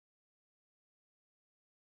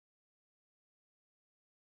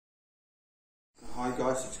Hi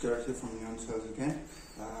guys, it's Gareth here from Sales again.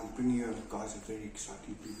 Bringing you guys a very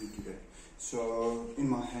exciting review today. So in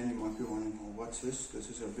my hand you might be wondering, oh, what's this? This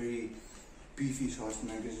is a very beefy sized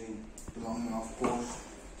magazine belonging of course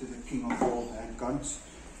to the king of all handguns,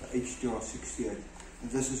 the HDR68.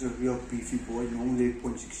 And this is a real beefy boy. Normally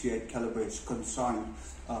 .68 caliber is consigned,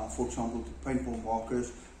 for example, to paintball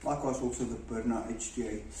markers. Likewise also the Burner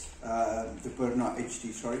HD,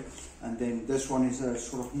 and then this one is a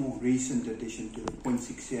sort of more recent addition to the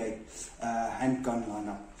 .68 handgun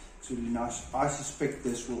lineup. So I suspect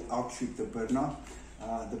this will outshoot the Burner.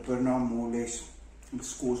 The Burner more or less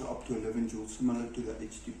scores up to 11 joules, similar to the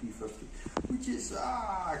HDP50, which is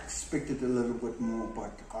I expected a little bit more,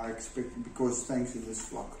 but I expected, because thanks to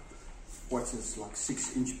this, like, what's this, like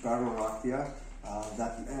 6-inch barrel right here.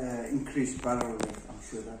 That increased barrel length, I'm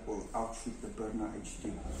sure that will outshoot the Burner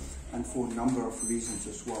HD, and for a number of reasons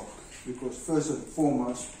as well. Because first and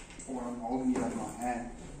foremost, what I'm holding here in my hand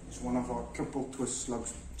is one of our triple twist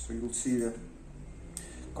slugs. So you'll see that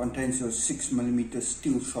contains a 6mm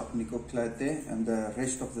steel shot nickel clad there, and the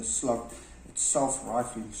rest of the slug, it's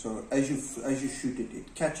self-rifling. So as you shoot it,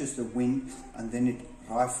 it catches the wind and then it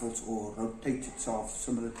rifles or rotates itself,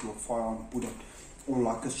 similar to a firearm bullet, or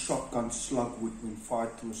like a shotgun slug would when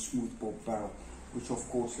fired through a smoothbore barrel, which of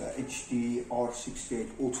course the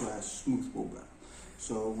HDR68 also has smoothbore barrel.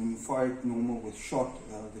 So when you fire it normal with shot,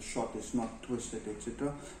 the shot is not twisted,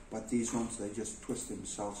 etc. But these ones, they just twist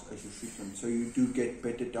themselves as you shoot them. So you do get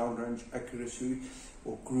better downrange accuracy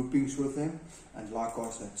or groupings with them. And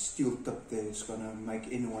likewise, that steel tip there is going to make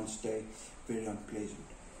anyone's day very unpleasant.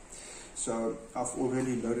 So I've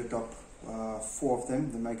already loaded up 4 of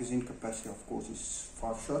them. The magazine capacity of course is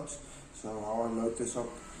 5 shots. So how I load this up,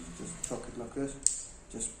 just chuck it like this,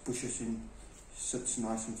 just pushes in, sits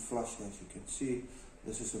nice and flush as you can see.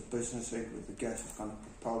 This is a business end with the gas is going to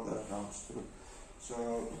propel the rounds through.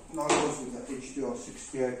 So likewise with the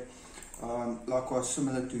HDR68, likewise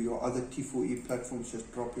similar to your other T4E platforms,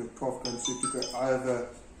 just drop your 12 gun certificate. I have a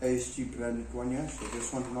ASG branded one here, so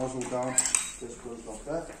this one nozzle down, this goes like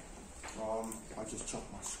that. I just chop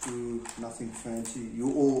my screw, nothing fancy.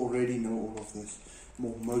 You all already know all of this.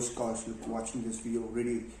 Most guys watching this video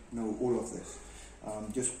already know all of this.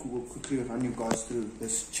 Just quickly run you guys through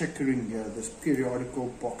this checkering here, this periodical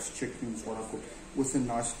box checking is what I call, with a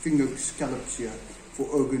nice finger scallops here for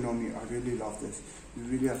ergonomy. I really love this. You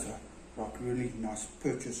really have a really nice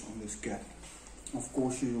purchase on this gap. Of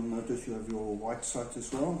course, you'll notice you have your white sights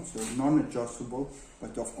as well, so non-adjustable,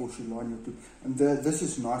 but of course you line your two. And this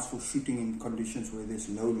is nice for shooting in conditions where there's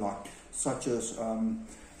low light, such as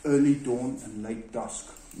early dawn and late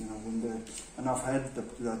dusk. You know, and I've had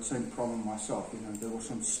that same problem myself. You know, there were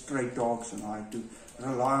some stray dogs, and I had to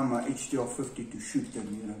rely on my HDR50 to shoot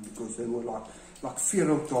them. You know, because they were like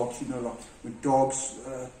feral dogs. You know, like when dogs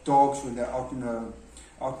when they're out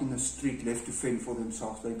in the street left to fend for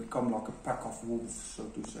themselves, they become like a pack of wolves, so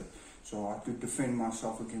to say. So I had to defend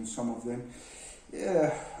myself against some of them.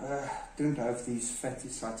 Yeah, didn't have these fatty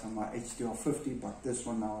sights on my HDR50, but this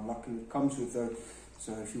one now luckily comes with it.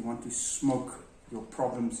 So if you want to smoke your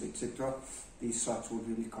problems, etc., these sights will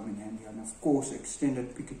really come in handy. And of course,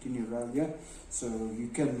 extended Picatinny rail here, so you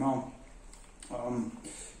can mount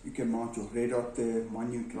your red dot there,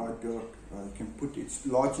 minute light dot. You can put, it's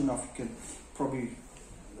large enough, you can probably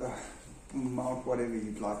mount whatever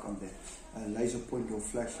you'd like on there, laser point or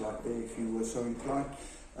flashlight there if you were so inclined.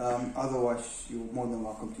 Otherwise, you're more than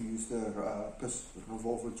welcome to use the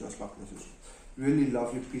revolver just like this. It's really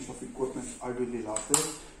lovely piece of equipment. I really love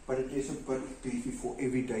this, but it is a bit beefy for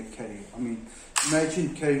everyday carry. I mean,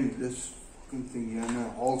 imagine carrying this fucking thing here in a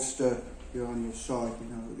holster here on your side. You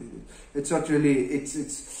know, it's not really.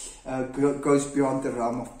 Goes beyond the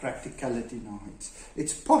realm of practicality now.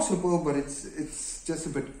 It's possible, but it's just a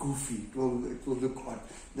bit goofy. It will look odd.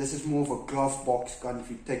 This is more of a glove box gun if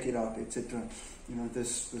you take it out, etc. You know,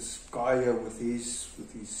 this guy here with his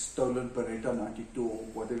stolen Beretta 92 or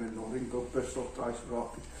whatever Norinco pistol tries to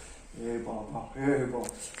rock it. Hey, Baba, hey, Baba.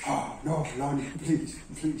 Ah, no, Lonnie, please,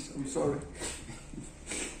 I'm sorry.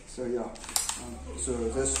 So yeah, so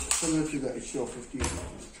this similar to the HDR50.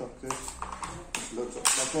 Just chuck this. Just loads up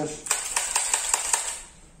like this.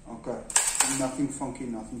 Okay, nothing funky,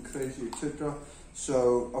 nothing crazy, etc.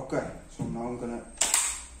 So okay, so now I'm gonna,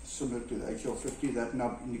 similar to the HDR50, that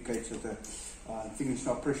knob indicates that the thing is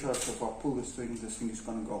now pressurized. So if I pull this thing is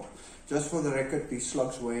going to go. Just for the record, these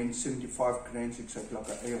slugs weigh in 75 grains, exactly like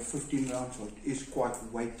an AR-15 round, so it is quite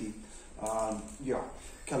weighty. Yeah,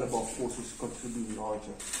 caliber of course is considerably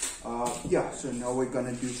larger. Yeah, so now we're going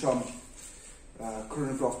to do some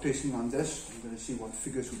chronograph testing on this. I'm going to see what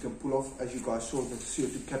figures we can pull off. As you guys saw, the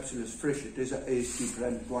CO2 capsule is fresh. It is an AST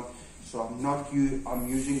branded one, so I'm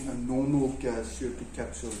using a normal CO2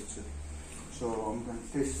 capsule. So I'm going to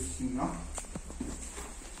test this thing now.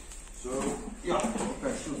 So yeah,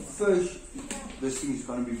 okay. So first, this thing is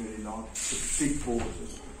going to be very loud. It's a big ball.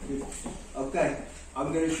 Okay,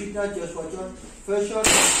 I'm going to shoot now. Just watch out. First shot,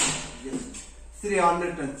 yes,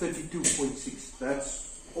 332.6. That's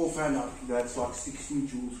offhand up. That's like 16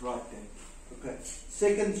 joules right there. Okay.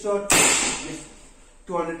 Second shot, yes,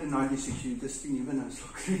 296. This thing even has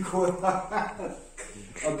like record.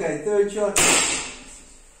 Okay. Third shot,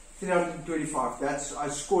 325. That's I'm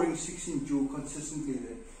scoring 16 joule consistently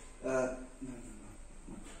there. No.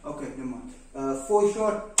 Okay, never mind. Fourth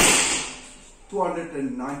shot,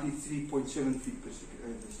 293.7 feet per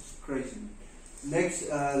second. This is crazy. Next,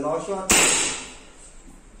 last shot,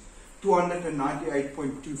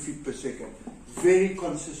 298.2 feet per second. Very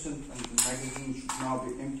consistent, and the magazine should now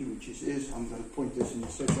be empty, which it is. I'm going to point this in the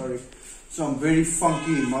secondary. Some very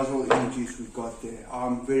funky muzzle images we've got there.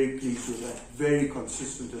 I'm very pleased with that. Very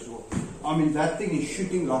consistent as well. I mean, that thing is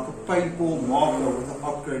shooting like a paintball marker with an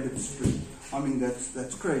upgraded spring. I mean,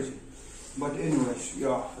 that's crazy. But anyways,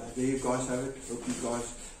 yeah, there you guys have it. Hope you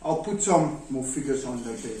guys. I'll put some more figures on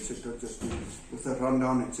that there, etc. Just with a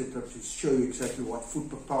rundown, etc. to show you exactly what foot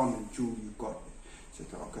per pound and joule you've got,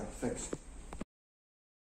 etc. Okay, thanks.